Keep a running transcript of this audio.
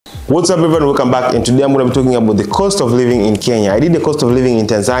What's up everyone, welcome back, and today I'm going to be talking about the cost of living in Kenya. I did the cost of living in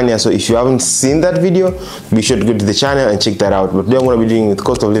Tanzania, so if you haven't seen that video, be sure to go to the channel and check that out. But today I'm going to be doing with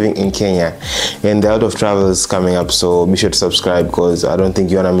cost of living in Kenya, and there are a lot of travels coming up, so be sure to subscribe because I don't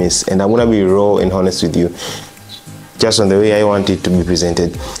think you want to miss, and I'm going to be raw and honest with you, just on the way I want it to be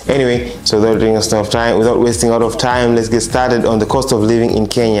presented. Anyway, so without wasting a lot of time, let's get started on the cost of living in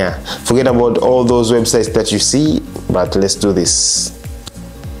Kenya. Forget about all those websites that you see, but let's do this.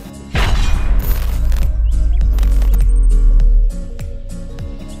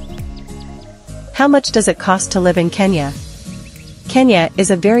 How much does it cost to live in Kenya? Kenya is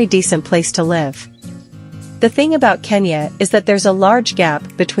a very decent place to live. The thing about Kenya is that there's a large gap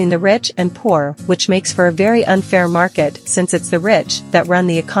between the rich and poor, which makes for a very unfair market since it's the rich that run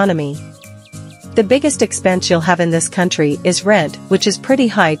the economy. The biggest expense you'll have in this country is rent, which is pretty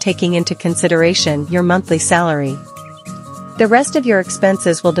high taking into consideration your monthly salary. The rest of your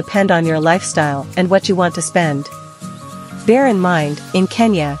expenses will depend on your lifestyle and what you want to spend. Bear in mind, in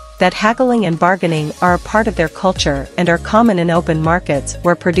Kenya, that haggling and bargaining are a part of their culture and are common in open markets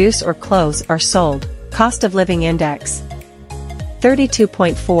where produce or clothes are sold. Cost of living index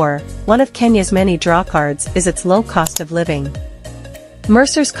 32.4, one of Kenya's many drawcards is its low cost of living.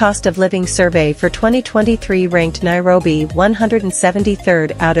 Mercer's cost of living survey for 2023 ranked Nairobi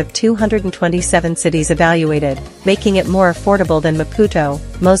 173rd out of 227 cities evaluated, making it more affordable than Maputo,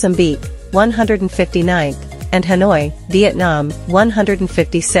 Mozambique, 159th, and Hanoi, Vietnam,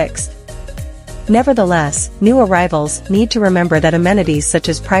 156th. Nevertheless, new arrivals need to remember that amenities such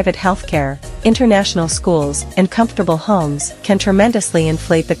as private healthcare, international schools, and comfortable homes can tremendously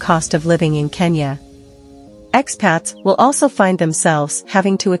inflate the cost of living in Kenya. Expats will also find themselves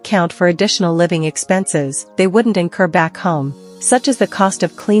having to account for additional living expenses they wouldn't incur back home, such as the cost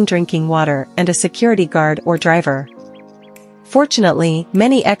of clean drinking water and a security guard or driver. Fortunately,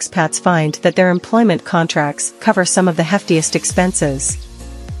 many expats find that their employment contracts cover some of the heftiest expenses.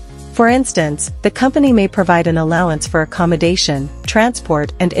 For instance, the company may provide an allowance for accommodation,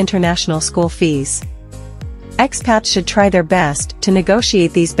 transport, and international school fees. Expats should try their best to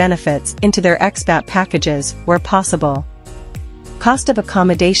negotiate these benefits into their expat packages where possible. Cost of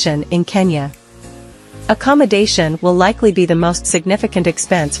accommodation in Kenya. Accommodation will likely be the most significant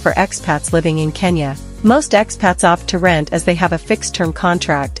expense for expats living in Kenya. Most expats opt to rent as they have a fixed-term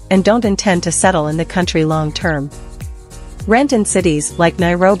contract and don't intend to settle in the country long-term. Rent in cities like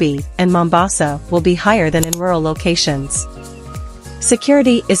Nairobi and Mombasa will be higher than in rural locations.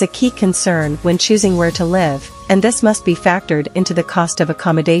 Security is a key concern when choosing where to live, and this must be factored into the cost of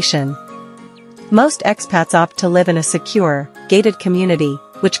accommodation. Most expats opt to live in a secure, gated community,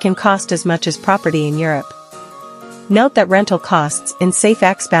 which can cost as much as property in Europe. Note that rental costs in safe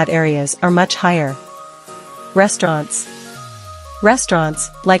expat areas are much higher. Restaurants. Restaurants,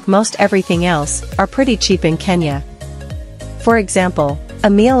 like most everything else, are pretty cheap in Kenya. For example, a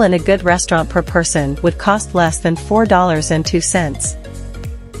meal in a good restaurant per person would cost less than $4.02.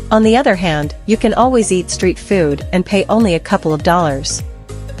 On the other hand, you can always eat street food and pay only a couple of dollars.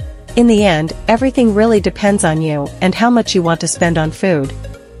 In the end, everything really depends on you and how much you want to spend on food.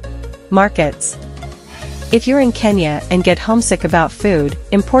 Markets. If you're in Kenya and get homesick about food,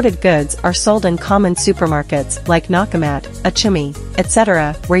 imported goods are sold in common supermarkets like Nakumatt, Achumi,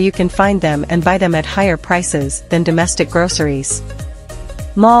 etc., where you can find them and buy them at higher prices than domestic groceries.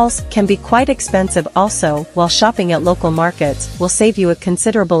 Malls can be quite expensive also, while shopping at local markets will save you a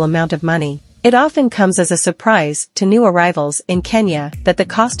considerable amount of money. It often comes as a surprise to new arrivals in Kenya that the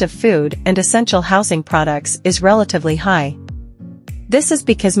cost of food and essential housing products is relatively high. This is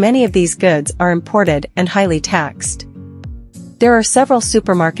because many of these goods are imported and highly taxed. There are several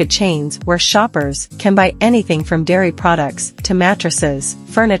supermarket chains where shoppers can buy anything from dairy products to mattresses,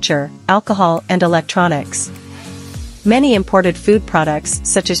 furniture, alcohol, and electronics. Many imported food products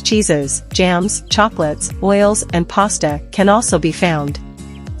such as cheeses, jams, chocolates, oils, and pasta can also be found.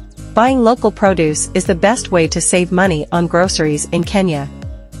 Buying local produce is the best way to save money on groceries in Kenya.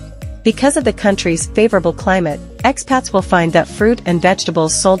 Because of the country's favorable climate, expats will find that fruit and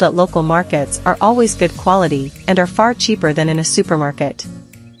vegetables sold at local markets are always good quality and are far cheaper than in a supermarket.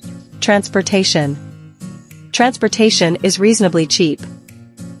 Transportation. Transportation is reasonably cheap.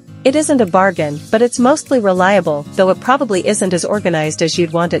 It isn't a bargain, but it's mostly reliable, though it probably isn't as organized as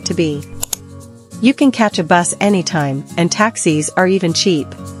you'd want it to be. You can catch a bus anytime, and taxis are even cheap.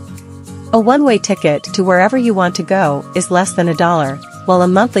 A one-way ticket to wherever you want to go is less than $1, while a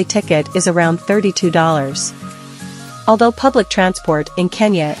monthly ticket is around $32. Although public transport in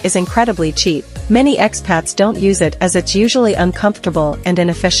Kenya is incredibly cheap, many expats don't use it as it's usually uncomfortable and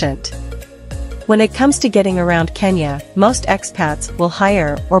inefficient. When it comes to getting around Kenya, most expats will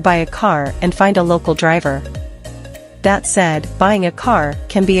hire or buy a car and find a local driver. That said, buying a car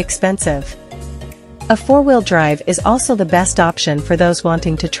can be expensive. A four-wheel drive is also the best option for those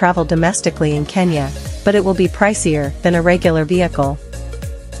wanting to travel domestically in Kenya, but it will be pricier than a regular vehicle.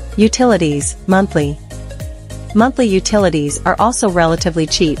 Utilities, monthly. Monthly utilities are also relatively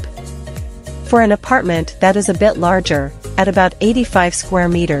cheap. For an apartment that is a bit larger, at about 85 square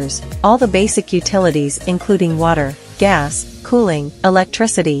meters, all the basic utilities including water, gas, cooling,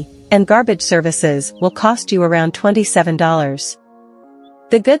 electricity, and garbage services will cost you around $27.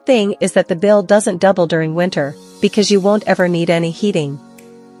 The good thing is that the bill doesn't double during winter, because you won't ever need any heating.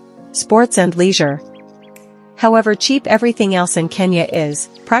 Sports and leisure. However cheap everything else in Kenya is,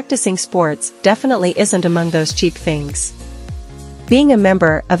 practicing sports definitely isn't among those cheap things. Being a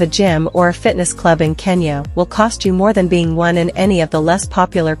member of a gym or a fitness club in Kenya will cost you more than being one in any of the less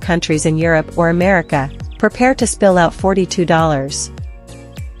popular countries in Europe or America. Prepare to spill out $42.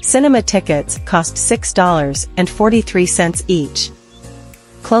 Cinema tickets cost $6.43 each.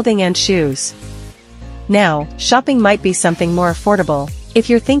 Clothing and shoes. Now, shopping might be something more affordable. If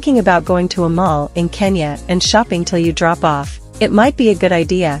you're thinking about going to a mall in Kenya and shopping till you drop off, it might be a good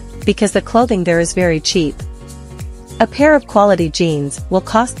idea, because the clothing there is very cheap. A pair of quality jeans will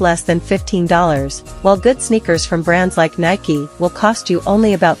cost less than $15, while good sneakers from brands like Nike will cost you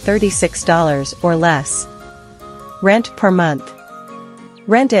only about $36 or less. Rent per month.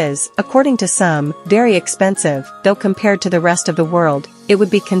 Rent is, according to some, very expensive, though compared to the rest of the world, it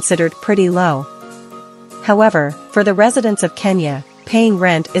would be considered pretty low. However, for the residents of Kenya, paying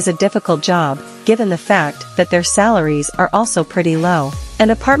rent is a difficult job, given the fact that their salaries are also pretty low.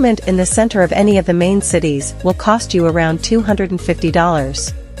 An apartment in the center of any of the main cities will cost you around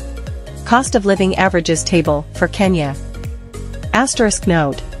 $250. Cost of living averages table for Kenya. Asterisk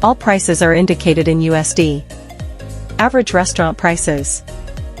note, all prices are indicated in USD. Average restaurant prices.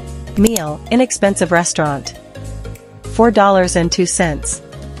 Meal, inexpensive restaurant. $4.02.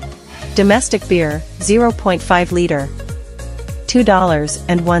 Domestic beer, 0.5 liter.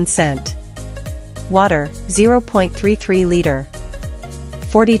 $2.01. Water, 0.33 liter.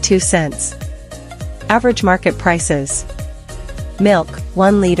 42 cents. Average market prices. Milk,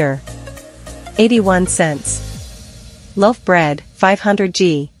 1 liter. 81 cents. Loaf bread, 500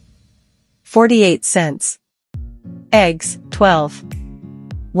 g. 48 cents. Eggs, 12.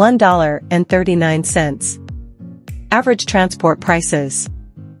 $1.39. Average transport prices.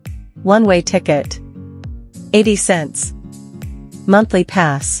 One-way ticket. 80 cents. Monthly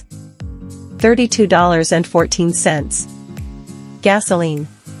pass. $32.14. Gasoline.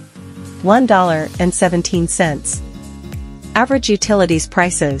 $1.17. Average utilities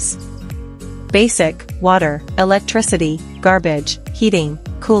prices. Basic, water, electricity, garbage, heating,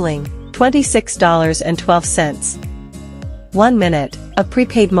 cooling, $26.12. 1 minute, of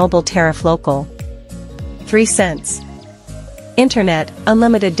prepaid mobile tariff local. 3 cents. Internet,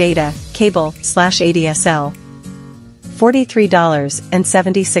 unlimited data, cable/ADSL.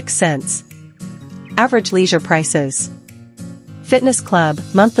 $43.76. Average leisure prices. Fitness club,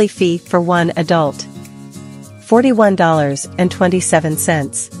 monthly fee for one adult.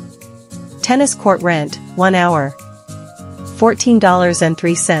 $41.27. Tennis court rent, 1 hour.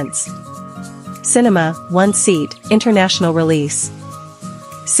 $14.03. Cinema, 1 seat, international release.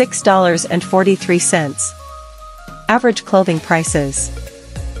 $6.43. Average clothing prices.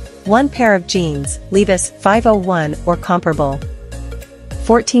 1 pair of jeans, Levi's 501 or comparable.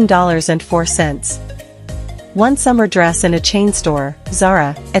 $14.04. 1 summer dress in a chain store,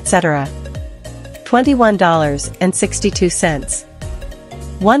 Zara, etc. $21.62.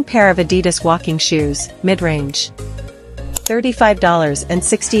 1 pair of Adidas walking shoes, mid-range.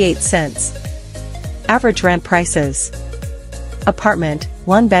 $35.68. Average rent prices. Apartment,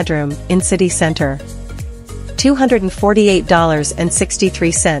 1 bedroom, in city center.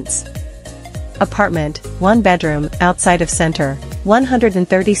 $248.63. Apartment, 1 bedroom, outside of center.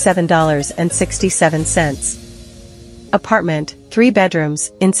 $137.67. Apartment, 3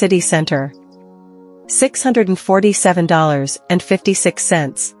 bedrooms, in city center.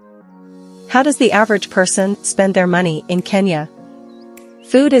 $647.56. How does the average person spend their money in Kenya?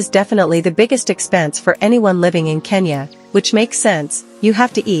 Food is definitely the biggest expense for anyone living in Kenya, which makes sense. You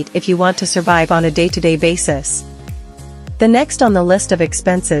have to eat if you want to survive on a day-to-day basis. The next on the list of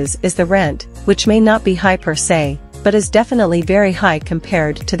expenses is the rent, which may not be high per se, but is definitely very high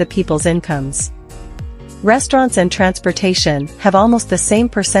compared to the people's incomes. Restaurants and transportation have almost the same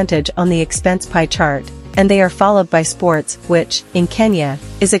percentage on the expense pie chart, and they are followed by sports, which, in Kenya,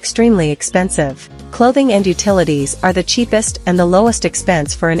 is extremely expensive. Clothing and utilities are the cheapest and the lowest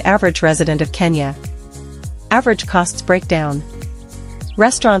expense for an average resident of Kenya. Average costs breakdown.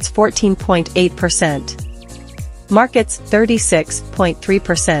 Restaurants 14.8%. Markets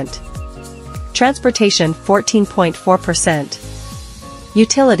 36.3%. Transportation 14.4%.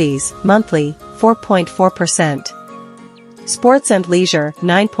 Utilities, monthly, 4.4%. Sports and leisure,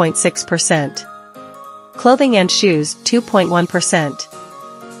 9.6%. Clothing and shoes, 2.1%.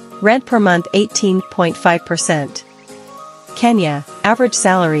 Rent per month, 18.5%. Kenya, average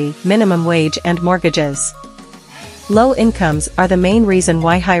salary, minimum wage and mortgages. Low incomes are the main reason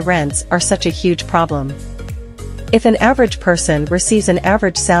why high rents are such a huge problem. If an average person receives an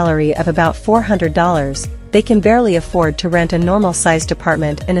average salary of about $400, they can barely afford to rent a normal-sized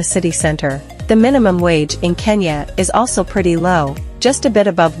apartment in a city center. The minimum wage in Kenya is also pretty low, just a bit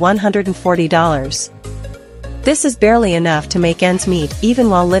above $140. This is barely enough to make ends meet even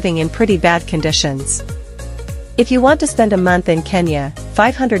while living in pretty bad conditions. If you want to spend a month in Kenya,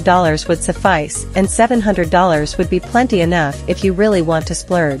 $500 would suffice, and $700 would be plenty enough if you really want to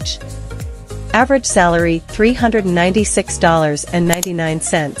splurge. Average salary,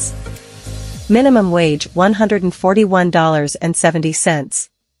 $396.99. Minimum wage, $141.70.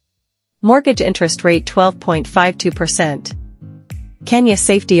 Mortgage interest rate 12.52%. Kenya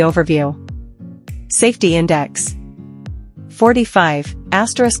Safety Overview. Safety Index 45,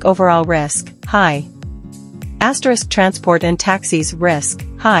 * overall risk, high. * transport and taxis risk,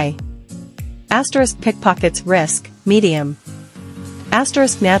 high. * pickpockets risk, medium.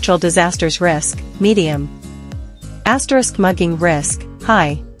 * natural disasters risk, medium. * mugging risk,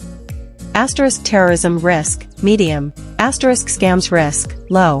 high. * terrorism risk, medium. * scams risk,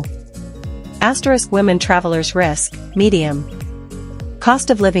 low. * women travelers risk, medium. Cost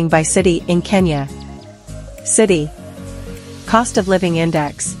of living by city in Kenya. City. Cost of living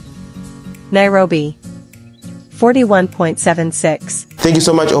index. Nairobi. 41.76. Thank you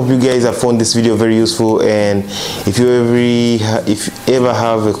so much. I hope you guys have found this video very useful, and if you ever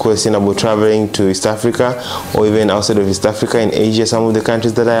have a question about traveling to East Africa or even outside of East Africa, in Asia, some of the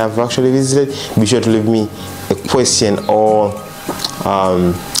countries that I have actually visited, be sure to leave me a question or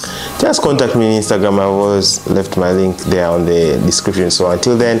just contact me on Instagram. I always left my link there on the description. So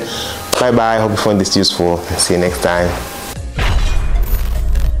until then, bye bye. Hope you found this useful. See you next time.